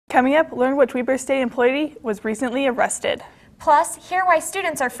Coming up, learn which Weber State employee was recently arrested. Plus, hear why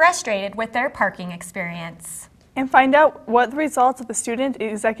students are frustrated with their parking experience. And find out what the results of the student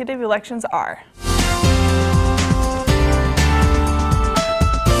executive elections are.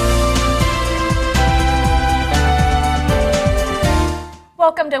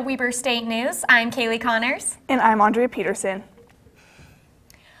 Welcome to Weber State News. I'm Kaylee Connors. And I'm Aundrea Peterson.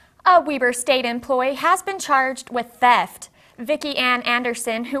 A Weber State employee has been charged with theft. Vicki Ann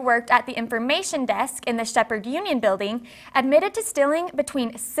Anderson, who worked at the information desk in the Shepherd Union building, admitted to stealing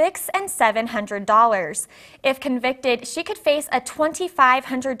between $600 and $700. If convicted, she could face a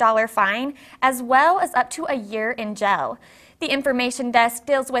 $2,500 fine as well as up to a year in jail. The information desk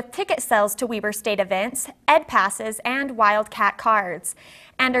deals with ticket sales to Weber State events, ed passes, and Wildcat cards.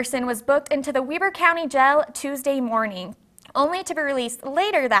 Anderson was booked into the Weber County Jail Tuesday morning, only to be released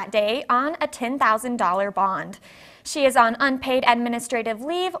later that day on a $10,000 bond. She is on unpaid administrative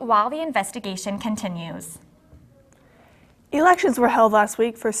leave while the investigation continues. Elections were held last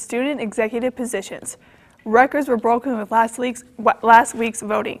week for student executive positions. Records were broken with last week's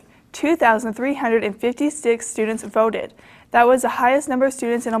voting. 2,356 students voted. That was the highest number of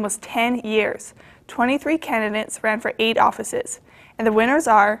students in almost 10 years. 23 candidates ran for 8 offices. And the winners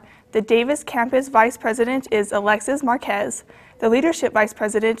are: the Davis Campus Vice President is Alexis Marquez. The Leadership Vice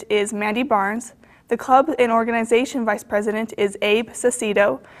President is Mandy Barnes. The Club and Organization Vice President is Abe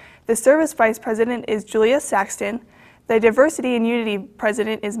Sacido. The Service Vice President is Julia Saxton. The Diversity and Unity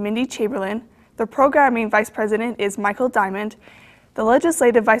President is Mindy Chamberlain. The Programming Vice President is Michael Diamond. The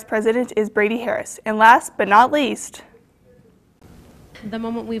Legislative Vice President is Brady Harris. And last but not least, the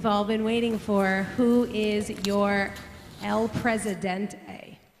moment we've all been waiting for: who is your El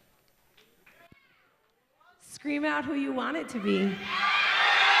Presidente? Scream out who you want it to be.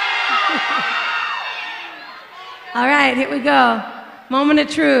 All right, here we go. Moment of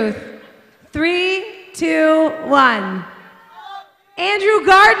truth. 3, 2, 1. Andrew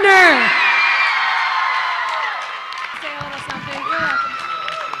Gardner. Say a little something. You're welcome.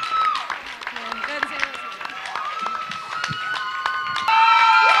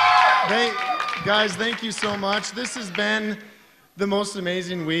 Hey, guys, thank you so much. This has been the most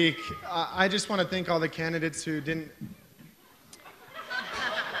amazing week. I just want to thank all the candidates who didn't...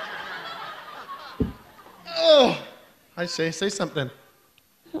 Oh, I say something.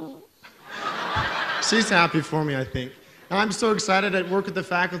 She's happy for me, I think. I'm so excited to work with the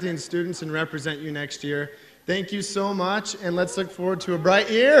faculty and students and represent you next year. Thank you so much, and let's look forward to a bright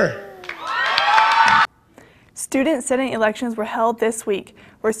year. Student Senate elections were held this week,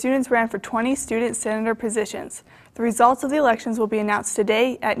 where students ran for 20 student senator positions. The results of the elections will be announced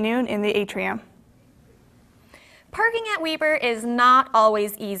today at noon in the atrium. Parking at Weber is not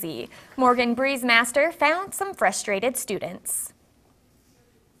always easy. Morgan Breezemaster found some frustrated students.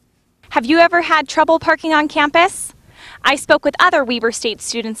 Have you ever had trouble parking on campus? I spoke with other Weber State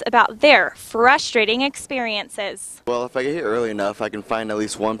students about their frustrating experiences. Well, if I get here early enough, I can find at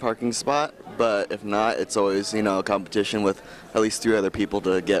least one parking spot, but if not, it's always, a competition with at least 3 other people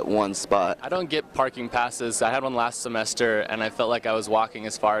to get one spot. I don't get parking passes. I had one last semester, and I felt like I was walking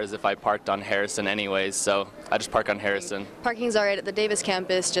as far as if I parked on Harrison anyways, so I just park on Harrison. Parking's all right at the Davis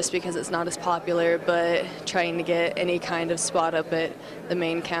campus just because it's not as popular, but trying to get any kind of spot up at the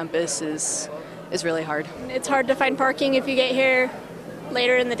main campus is really hard. It's hard to find parking if you get here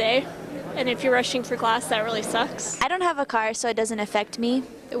later in the day, and if you're rushing for class, that really sucks. I don't have a car, so it doesn't affect me.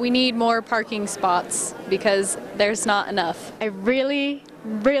 We need more parking spots because there's not enough. I really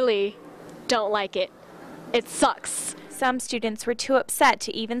don't like it. It sucks. Some students were too upset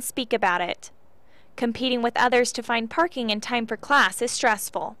to even speak about it. Competing with others to find parking in time for class is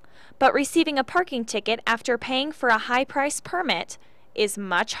stressful, but receiving a parking ticket after paying for a high-priced permit is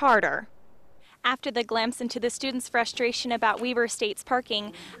much harder. After the glimpse into the students' frustration about Weber State's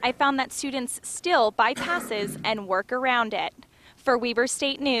parking, I found that students still buy passes and work around it. For Weber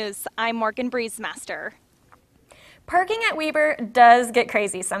State News, I'm Morgan Breezemaster. Parking at Weber does get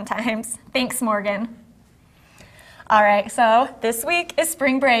crazy sometimes. Thanks, Morgan. All right, so this week is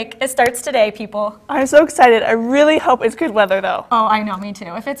spring break. It starts today, people. I'm so excited. I really hope it's good weather, though. Oh, I know, me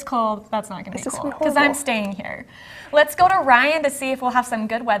too. If it's cold, that's not going to be cool, because I'm staying here. Let's go to Ryan to see if we'll have some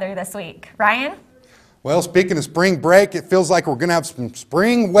good weather this week. Ryan? Well, speaking of spring break, it feels like we're going to have some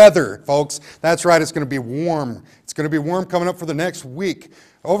spring weather, folks. That's right, it's going to be warm. It's going to be warm coming up for the next week.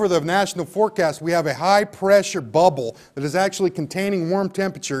 Over the national forecast, we have a high-pressure bubble that is actually containing warm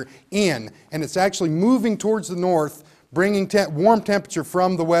temperature in, and it's actually moving towards the north, bringing warm temperature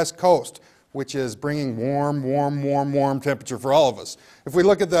from the west coast, which is bringing warm temperature for all of us. If we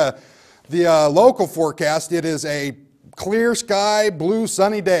look at the local forecast, it is a clear sky, blue,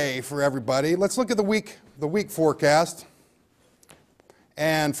 sunny day for everybody. Let's look at the week forecast.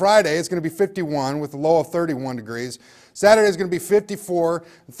 And Friday it's going to be 51 with a low of 31 degrees. Saturday is going to be 54,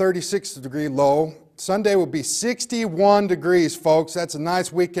 36 degree low. Sunday will be 61 degrees, folks. That's a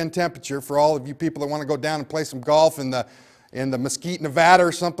nice weekend temperature for all of you people that want to go down and play some golf in the Mesquite, Nevada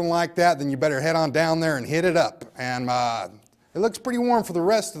or something like that. Then you better head on down there and hit it up. And it looks pretty warm for the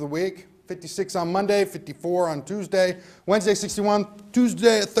rest of the week. 56 on Monday, 54 on Tuesday, Wednesday 61,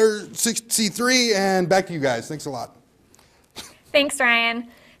 Tuesday 63, and back to you guys. Thanks a lot. Thanks, Ryan.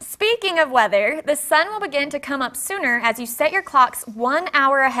 Speaking of weather, the sun will begin to come up sooner as you set your clocks 1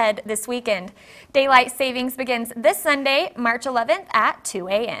 hour ahead this weekend. Daylight savings begins this Sunday, March 11th at 2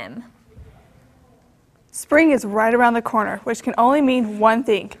 a.m. Spring is right around the corner, which can only mean one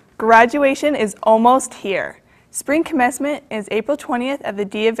thing. Graduation is almost here. Spring commencement is April 20th at the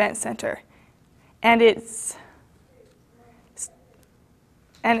D Event Center. And it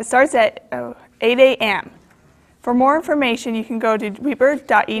starts at 8 a.m. For more information, you can go to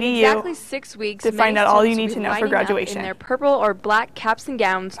weber.edu exactly 6 weeks to find out all you need to know for graduation. In their purple or black caps and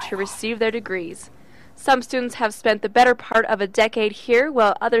gowns to receive their degrees. Some students have spent the better part of a decade here,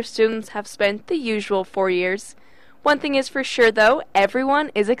 while other students have spent the usual 4 years. One thing is for sure, though,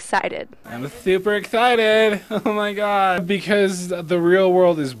 everyone is excited. I'm super excited. Oh my God. Because the real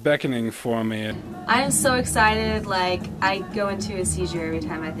world is beckoning for me. I am so excited, like I go into a seizure every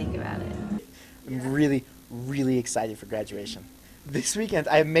time I think about it. I'm really excited for graduation. This weekend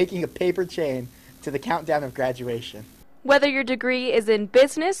I am making a paper chain to the countdown of graduation. Whether your degree is in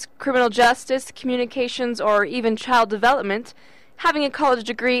business, criminal justice, communications, or even child development, having a college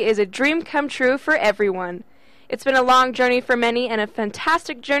degree is a dream come true for everyone. It's been a long journey for many and a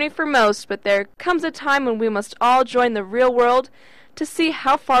fantastic journey for most, but there comes a time when we must all join the real world to see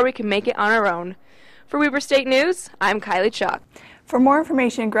how far we can make it on our own. For Weber State News, I'm Kylie Chalk. For more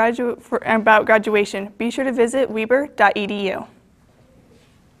information about graduation, be sure to visit weber.edu.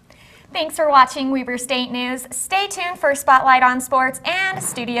 Thanks for watching Weber State News. Stay tuned for Spotlight on Sports and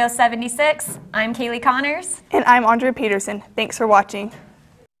Studio 76. I'm Kaylee Connors. And I'm Aundrea Peterson. Thanks for watching.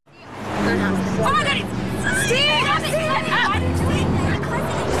 Oh my God!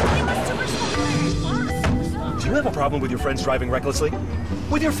 Do you have a problem with your friends driving recklessly?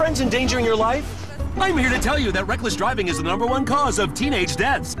 With your friends endangering your life? I'm here to tell you that reckless driving is the #1 cause of teenage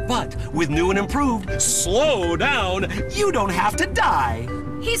deaths. But with new and improved Slow Down, you don't have to die.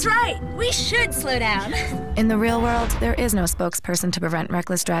 He's right. We should slow down. In the real world, there is no spokesperson to prevent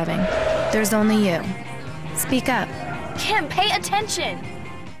reckless driving. There's only you. Speak up. Kim, pay attention.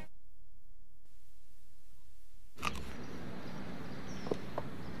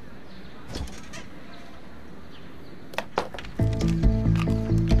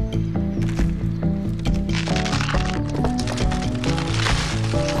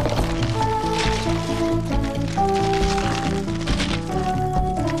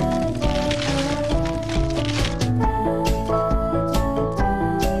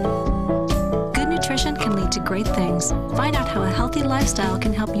 Great things. Find out how a healthy lifestyle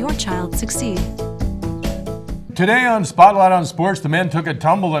can help your child succeed. Today on Spotlight on Sports, the men took a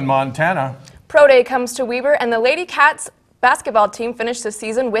tumble in Montana. Pro Day comes to Weber, and the Lady Cats basketball team finished the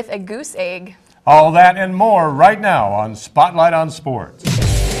season with a goose egg. All that and more right now on Spotlight on Sports.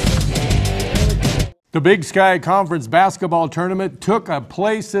 The Big Sky Conference basketball tournament took a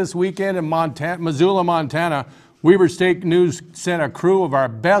place this weekend in Missoula, Montana. Weber State News sent a crew of our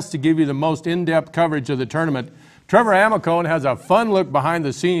best to give you the most in-depth coverage of the tournament. Trevor Amicone has a fun look behind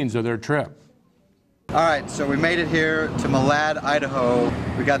the scenes of their trip. All right, so we made it here to Malad, Idaho.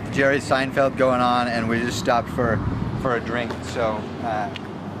 We got the Jerry Seinfeld going on, and we just stopped for a drink. So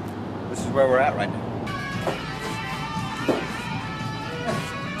this is where we're at right now.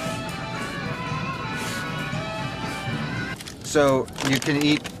 So you can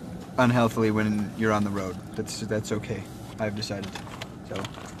eat unhealthily when you're on the road. That's okay. I've decided. So.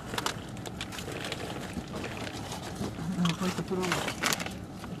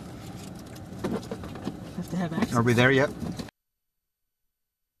 Have to have access. Are we there yet?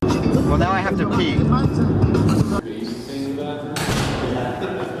 Well, now I have to pee.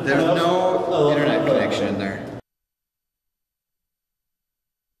 There's no internet connection in there.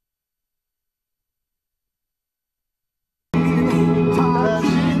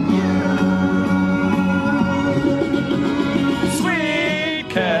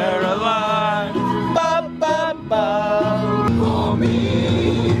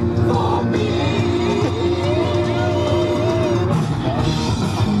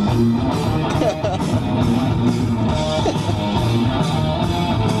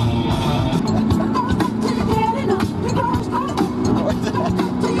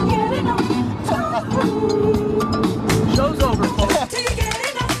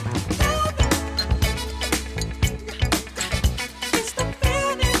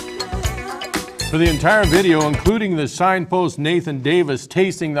 For the entire video, including the signpost Nathan Davis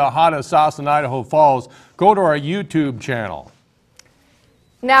tasting the hottest sauce in Idaho Falls, go to our YouTube channel.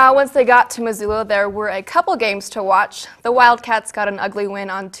 Now, once they got to Missoula, there were a couple games to watch. The Wildcats got an ugly win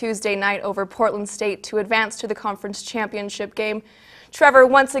on Tuesday night over Portland State to advance to the conference championship game. Trevor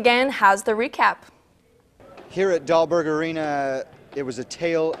once again has the recap. Here at Dahlberg Arena, it was a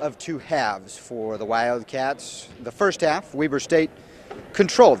tale of two halves for the Wildcats. The first half, Weber State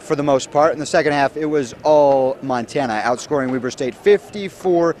controlled for the most part. In the second half, it was all Montana, outscoring Weber State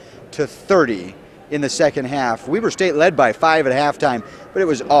 54-30 in the second half. Weber State led by 5 at halftime, but it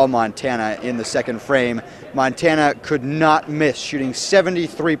was all Montana in the second frame. Montana could not miss, shooting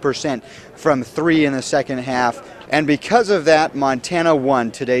 73% from 3 in the second half. And because of that, Montana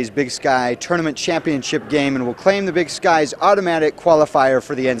won today's Big Sky Tournament Championship game and will claim the Big Sky's automatic qualifier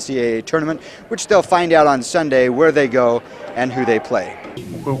for the NCAA tournament, which they'll find out on Sunday where they go and who they play.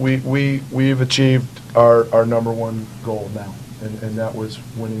 We've achieved our #1 goal now, and that was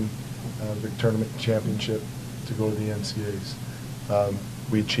winning the tournament championship to go to the NCAAs.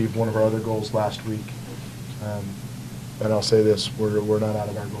 We achieved one of our other goals last week, and I'll say this, we're not out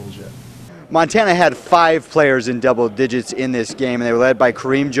of our goals yet. Montana had 5 players in double digits in this game, and they were led by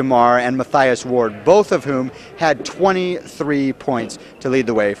Kareem Jamar and Matthias Ward, both of whom had 23 points to lead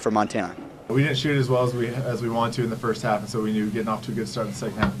the way for Montana. We didn't shoot as well as we wanted to in the first half, and so we knew getting off to a good start in the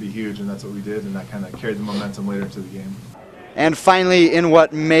second half would be huge, and that's what we did, and that kind of carried the momentum later into the game. And finally, in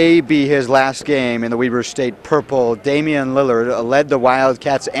what may be his last game in the Weber State purple, Damian Lillard led the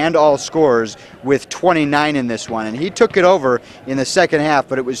Wildcats and all scorers with 29 in this one. And he took it over in the second half,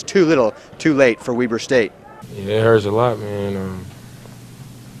 but it was too little, too late for Weber State. Yeah, it hurts a lot, man,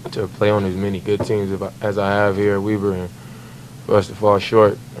 to play on as many good teams as I have here at Weber, and for us to fall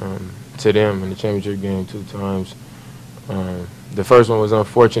short to them in the championship game 2 times. The first one was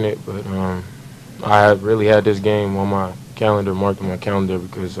unfortunate, but I really had this game on my calendar, marked on my calendar,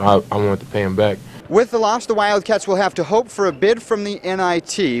 because I wanted to pay him back. With the loss, the Wildcats will have to hope for a bid from the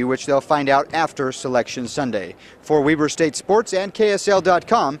NIT, which they'll find out after Selection Sunday. For Weber State Sports and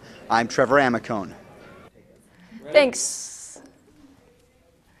KSL.com, I'm Trevor Amicone. Thanks,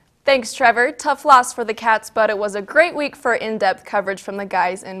 Trevor. Tough loss for the Cats, but it was a great week for in-depth coverage from the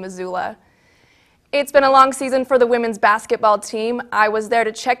guys in Missoula. It's been a long season for the women's basketball team. I was there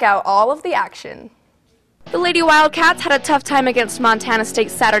to check out all of the action. The Lady Wildcats had a tough time against Montana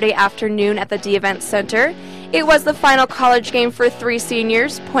State Saturday afternoon at the D-Event Center. It was the final college game for 3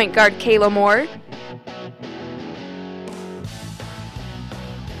 seniors, point guard Kayla Moore,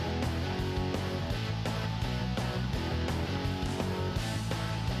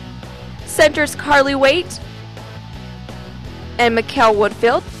 centers Carly Waite and Mikkel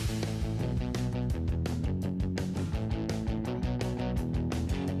Woodfield,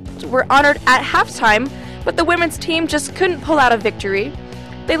 were honored at halftime, but the women's team just couldn't pull out a victory.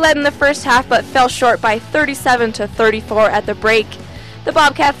 They led in the first half but fell short by 37-34 at the break. The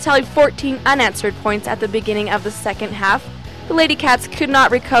Bobcats tallied 14 unanswered points at the beginning of the second half. The Lady Cats could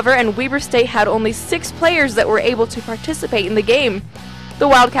not recover, and Weber State had only 6 players that were able to participate in the game. The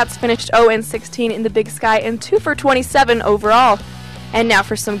Wildcats finished 0-16 in the Big Sky and 2 for 27 overall. And now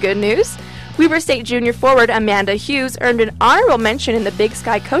for some good news. Weber State junior forward Amanda Hughes earned an honorable mention in the Big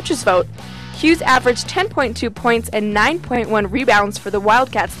Sky coaches vote. Hughes averaged 10.2 points and 9.1 rebounds for the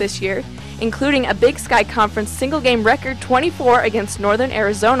Wildcats this year, including a Big Sky Conference single-game record 24 against Northern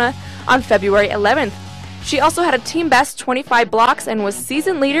Arizona on February 11th. She also had a team-best 25 blocks and was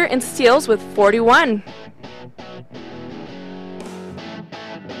season leader in steals with 41.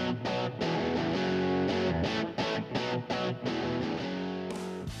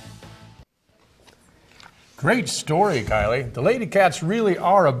 Great story, Kylie. The Lady Cats really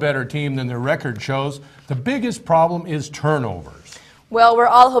are a better team than their record shows. The biggest problem is turnovers. Well, we're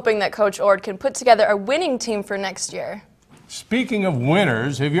all hoping that Coach Ord can put together a winning team for next year. Speaking of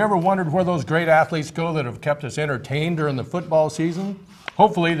winners, have you ever wondered where those great athletes go that have kept us entertained during the football season?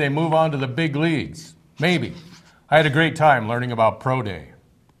 Hopefully they move on to the big leagues. Maybe. I had a great time learning about Pro Day.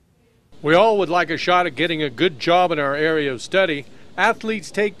 We all would like a shot at getting a good job in our area of study.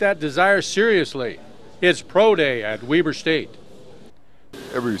 Athletes take that desire seriously. It's Pro Day at Weber State.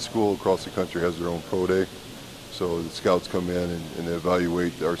 Every school across the country has their own Pro Day. So the scouts come in and they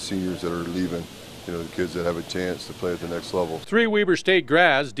evaluate our seniors that are leaving, you know, the kids that have a chance to play at the next level. 3 Weber State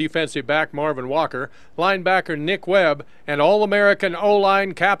grads, defensive back Marvin Walker, linebacker Nick Webb, and All-American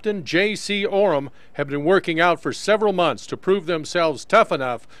O-line captain J.C. Orem have been working out for several months to prove themselves tough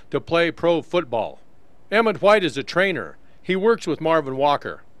enough to play pro football. Emmett White is a trainer. He works with Marvin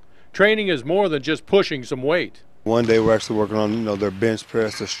Walker. Training is more than just pushing some weight. One day we're actually working on, their bench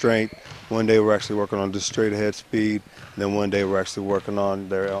press, their strength. One day we're actually working on just straight ahead speed. And then one day we're actually working on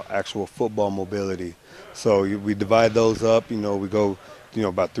their actual football mobility. So we divide those up. We go,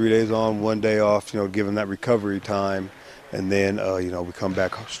 about 3 days on, 1 day off, give them that recovery time. And then, we come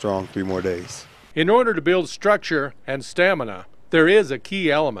back strong 3 more days. In order to build structure and stamina, there is a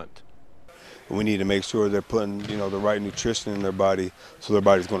key element. We need to make sure they're putting, the right nutrition in their body so their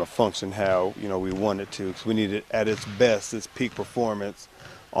body's going to function how, we want it to. So we need it at its best, its peak performance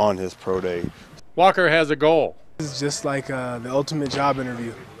on his pro day. Walker has a goal. It's just like the ultimate job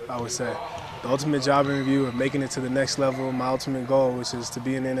interview, I would say. The ultimate job interview of making it to the next level, my ultimate goal, which is to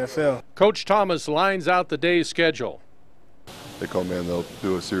be in the NFL. Coach Thomas lines out the day's schedule. They come in, they'll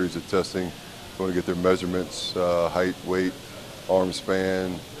do a series of testing. They want to get their measurements, height, weight, arm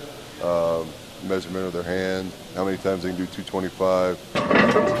span, measurement of their hand, how many times they can do 225.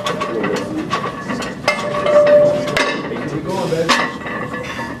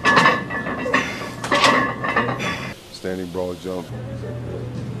 Standing broad jump.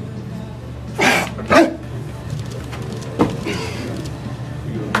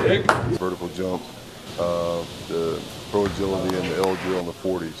 Vertical jump, the pro agility and the L drill in the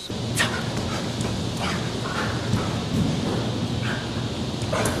 40s.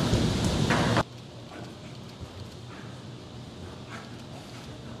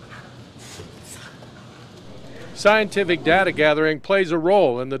 Scientific data gathering plays a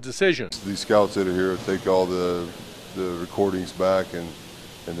role in the decision. These scouts that are here take all the recordings back and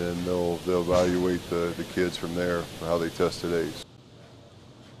then they'll evaluate the kids from there for how they test today's.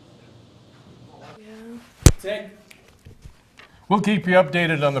 We'll keep you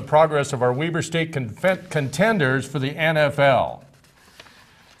updated on the progress of our Weber State contenders for the NFL.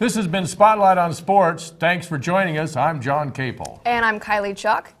 This has been Spotlight on Sports. Thanks for joining us. I'm John Capel. And I'm Kylie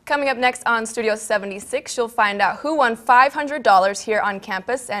Chalk. Coming up next on Studio 76, you'll find out who won $500 here on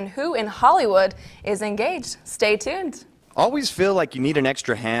campus and who in Hollywood is engaged. Stay tuned. Always feel like you need an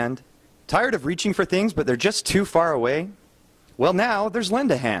extra hand? Tired of reaching for things but they're just too far away? Well, now there's Lend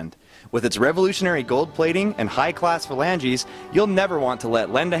a Hand. With its revolutionary gold plating and high-class phalanges, you'll never want to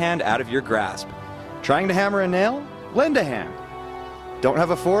let Lend a Hand out of your grasp. Trying to hammer a nail? Lend a hand. Don't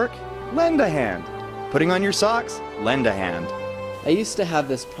have a fork? Lend a hand. Putting on your socks? Lend a hand. I used to have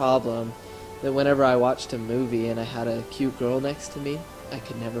this problem that whenever I watched a movie and I had a cute girl next to me, I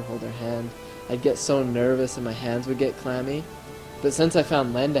could never hold her hand. I'd get so nervous and my hands would get clammy. But since I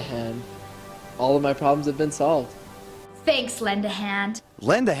found Lend a Hand, all of my problems have been solved. Thanks, Lend a Hand.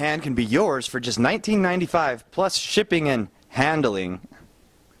 Lend a Hand can be yours for just $19.95 plus shipping and handling.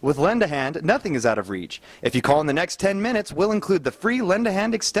 With Lend a Hand, nothing is out of reach. If you call in the next 10 minutes, we'll include the free Lend a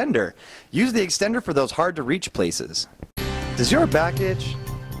Hand extender. Use the extender for those hard-to-reach places. Does your back itch?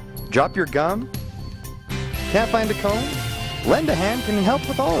 Drop your gum? Can't find a comb? Lend a Hand can help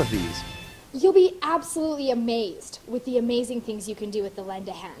with all of these. You'll be absolutely amazed with the amazing things you can do with the Lend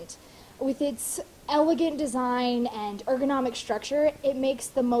a Hand. With its elegant design and ergonomic structure, it makes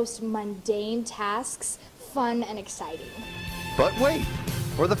the most mundane tasks fun and exciting. But wait!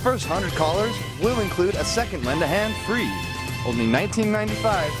 For the first 100 callers, we'll include a second Lend a Hand free. Only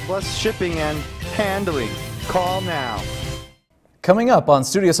 $19.95 plus shipping and handling. Call now. Coming up on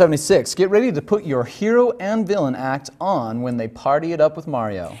Studio 76, get ready to put your hero and villain act on when they party it up with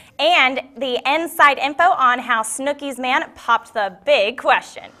Mario. And the inside info on how Snooki's man popped the big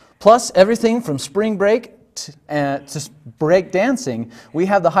question. Plus, everything from spring break to break dancing. We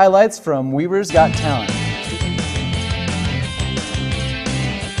have the highlights from Weber's Got Talent.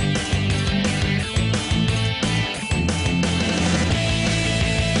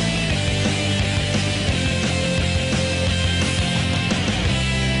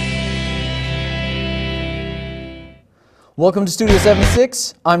 Welcome to Studio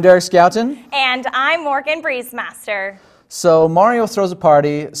 76. I'm Derek Skoughton. And I'm Morgan Breezemaster. So Mario throws a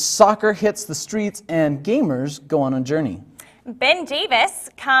party, soccer hits the streets, and gamers go on a journey. Ben Davis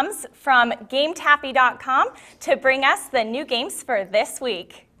comes from GameTaffy.com to bring us the new games for this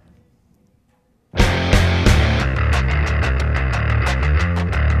week.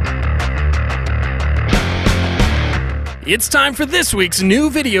 It's time for this week's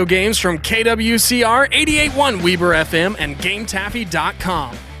new video games from KWCR 88.1 Weber FM and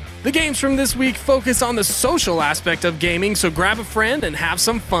GameTaffy.com. The games from this week focus on the social aspect of gaming, so grab a friend and have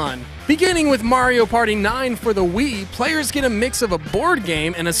some fun. Beginning with Mario Party 9 for the Wii, players get a mix of a board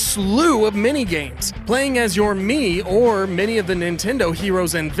game and a slew of mini-games. Playing as your Mii or many of the Nintendo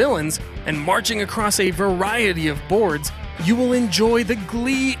heroes and villains, and marching across a variety of boards, you will enjoy the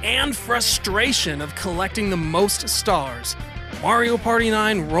glee and frustration of collecting the most stars. Mario Party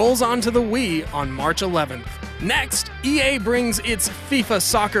 9 rolls onto the Wii on March 11th. Next, EA brings its FIFA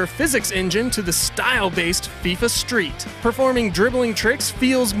Soccer physics engine to the style-based FIFA Street. Performing dribbling tricks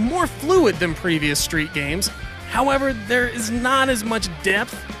feels more fluid than previous Street games. However, there is not as much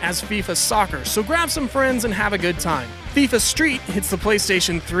depth as FIFA Soccer, so grab some friends and have a good time. FIFA Street hits the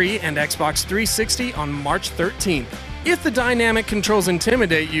PlayStation 3 and Xbox 360 on March 13th. If the dynamic controls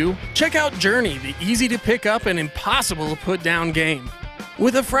intimidate you, check out Journey, the easy-to-pick-up and impossible-to-put-down game.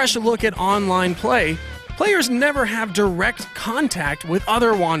 With a fresh look at online play, players never have direct contact with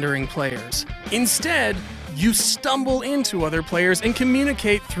other wandering players. Instead, you stumble into other players and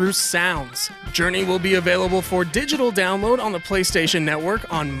communicate through sounds. Journey will be available for digital download on the PlayStation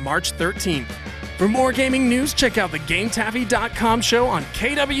Network on March 13th. For more gaming news, check out the GameTaffy.com show on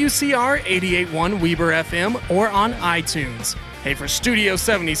KWCR 88.1 Weber FM or on iTunes. Hey, for Studio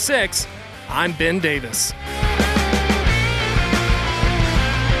 76, I'm Ben Davis.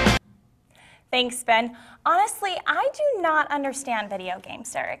 Thanks, Ben. Honestly, I do not understand video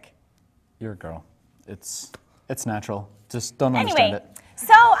games, Derek. You're a girl. It's natural. Just don't understand it.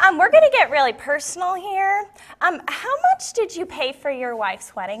 So we're going to get really personal here. How much did you pay for your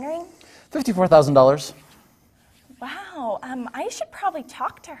wife's wedding ring? $54,000. Wow, I should probably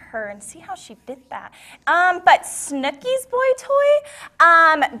talk to her and see how she did that. But Snooki's boy toy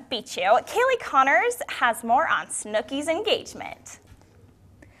beat you. Kaylee Connors has more on Snooki's engagement.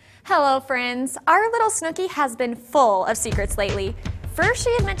 Hello, friends. Our little Snooki has been full of secrets lately. First,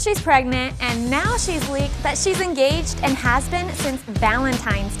 she admits she's pregnant, and now she's leaked that she's engaged and has been since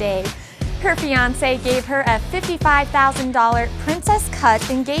Valentine's Day. Her fiance gave her a $55,000 princess cut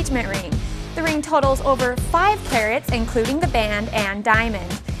engagement ring. The ring totals over 5 carats, including the band and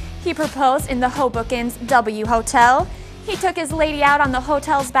diamond. He proposed in the Hoboken's W Hotel. He took his lady out on the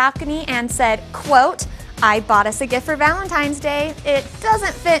hotel's balcony and said, quote, "I bought us a gift for Valentine's Day. It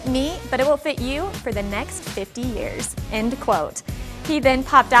doesn't fit me, but it will fit you for the next 50 years, end quote. He then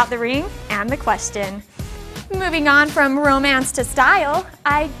popped out the ring and the question. Moving on from romance to style,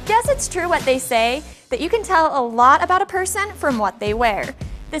 I guess it's true what they say, that you can tell a lot about a person from what they wear.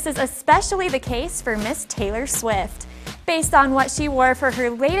 This is especially the case for Miss Taylor Swift. Based on what she wore for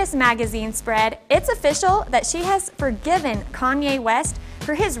her latest magazine spread, it's official that she has forgiven Kanye West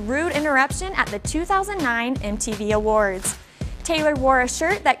for his rude interruption at the 2009 MTV Awards. Taylor wore a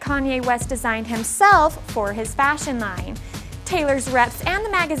shirt that Kanye West designed himself for his fashion line. Taylor's reps and the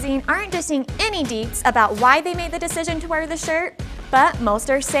magazine aren't dishing any deets about why they made the decision to wear the shirt, but most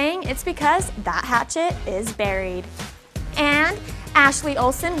are saying it's because that hatchet is buried. And Ashley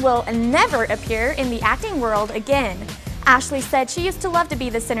Olsen will never appear in the acting world again. Ashley said she used to love to be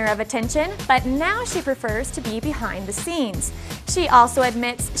the center of attention, but now she prefers to be behind the scenes. She also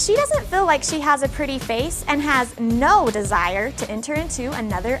admits she doesn't feel like she has a pretty face and has no desire to enter into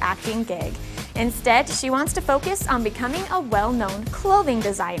another acting gig. Instead, she wants to focus on becoming a well-known clothing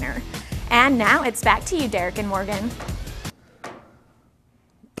designer. And now it's back to you, Derek and Morgan.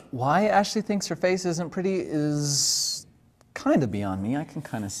 Why Ashley thinks her face isn't pretty is kind of beyond me. I can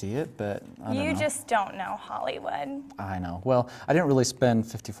kind of see it, but I don't know. You just don't know Hollywood. I know. Well, I didn't really spend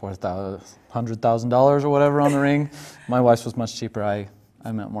 $100,000 or whatever on the ring. My wife's was much cheaper. I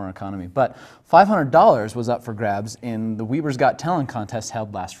meant more economy. But $500 was up for grabs in the Weber's Got Talent contest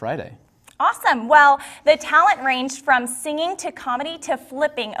held last Friday. Awesome. Well, the talent ranged from singing to comedy to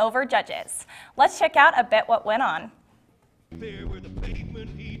flipping over judges. Let's check out a bit what went on. There where the pavement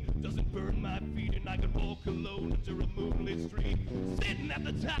heat doesn't burn my feet, and I can walk alone into a moonlit street, sitting at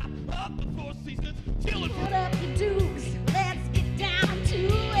the top of the Four Seasons, chilling. Put up your dukes, let's get down to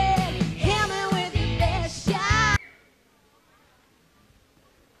it. Hammer with your best shot.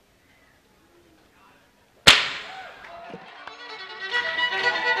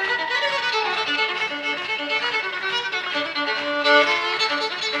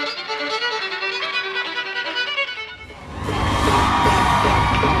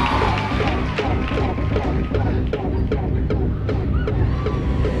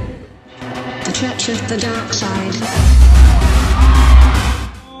 Church of the Dark Side.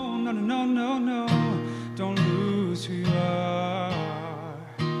 Oh, no, no, no, no, don't lose who you are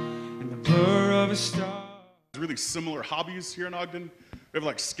in the blur of a star. Really similar hobbies here in Ogden. We have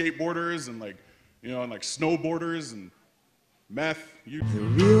like skateboarders and like snowboarders and meth. The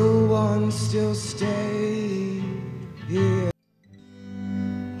real ones still stay here.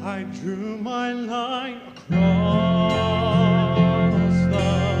 I drew my line across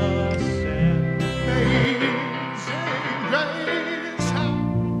the sand. Amazing grace,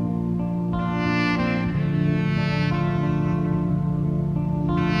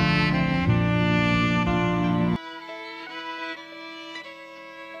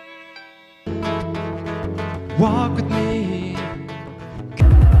 how walk with me.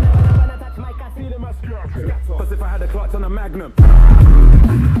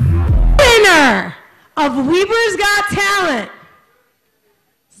 Winner of Weber's Got Talent,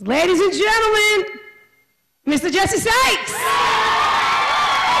 ladies and gentlemen, Mr. Jesse Sykes.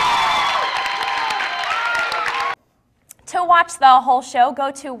 To watch the whole show,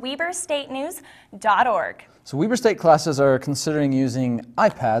 go to WeberStateNews.org. So Weber State classes are considering using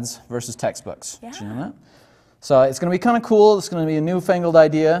iPads versus textbooks. Yeah. Did you know that? So it's going to be kind of cool. It's going to be a newfangled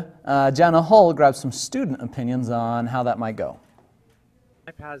idea. Jana Hull grabbed some student opinions on how that might go.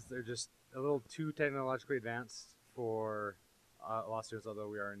 iPads, they're just a little too technologically advanced for a lot of students, although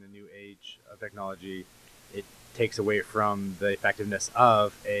we are in a new age of technology. It takes away from the effectiveness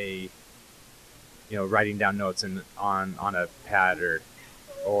of writing down notes on a pad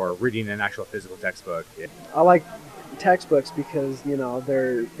or reading an actual physical textbook. I like textbooks because, you know,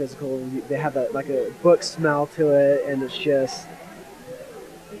 they're physical and they have that, like a book smell to it, and it's just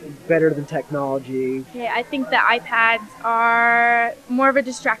better than technology. Yeah, I think the iPads are more of a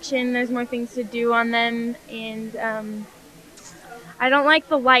distraction. There's more things to do on them, and I don't like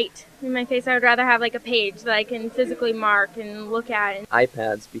the light in my face. I would rather have like a page that I can physically mark and look at.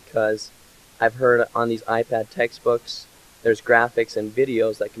 iPads, because I've heard on these iPad textbooks there's graphics and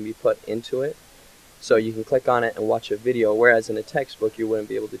videos that can be put into it, so you can click on it and watch a video, whereas in a textbook you wouldn't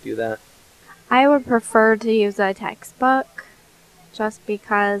be able to do that. I would prefer to use a textbook just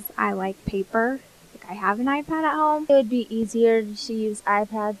because I like paper. Like, I have an iPad at home. It would be easier to use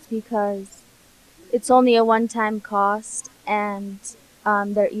iPads because it's only a one-time cost and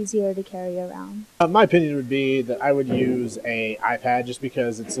they're easier to carry around. My opinion would be that I would use an iPad just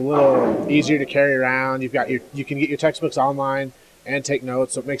because it's a little easier to carry around. You can get your textbooks online and take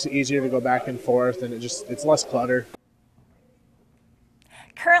notes, so it makes it easier to go back and forth, and it's less clutter.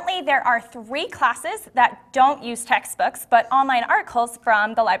 Currently, there are 3 classes that don't use textbooks, but online articles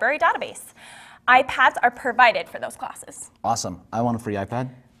from the library database. iPads are provided for those classes. Awesome. I want a free iPad.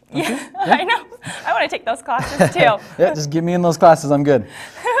 Yeah, I know. I want to take those classes too. Yeah, just get me in those classes. I'm good.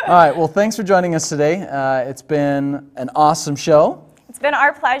 All right. Well, thanks for joining us today. It's been an awesome show. It's been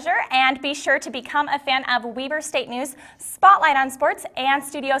our pleasure, and be sure to become a fan of Weber State News, Spotlight on Sports, and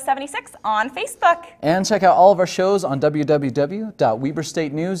Studio 76 on Facebook. And check out all of our shows on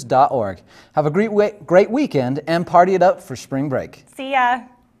www.weberstatenews.org. Have a great weekend and party it up for spring break. See ya.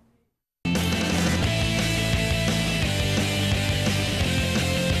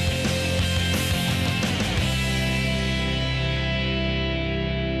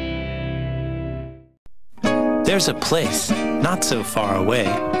 There's a place, not so far away,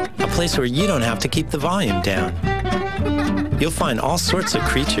 a place where you don't have to keep the volume down. You'll find all sorts of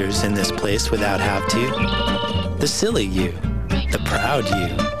creatures in this place without have to. The silly you, the proud you.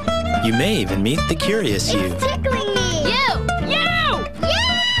 You may even meet the curious you. It's tickling me! You!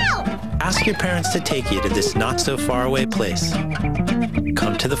 Ask your parents to take you to this not so far away place.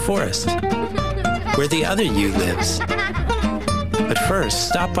 Come to the forest, where the other you lives. But first,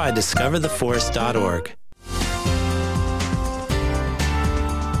 stop by discovertheforest.org.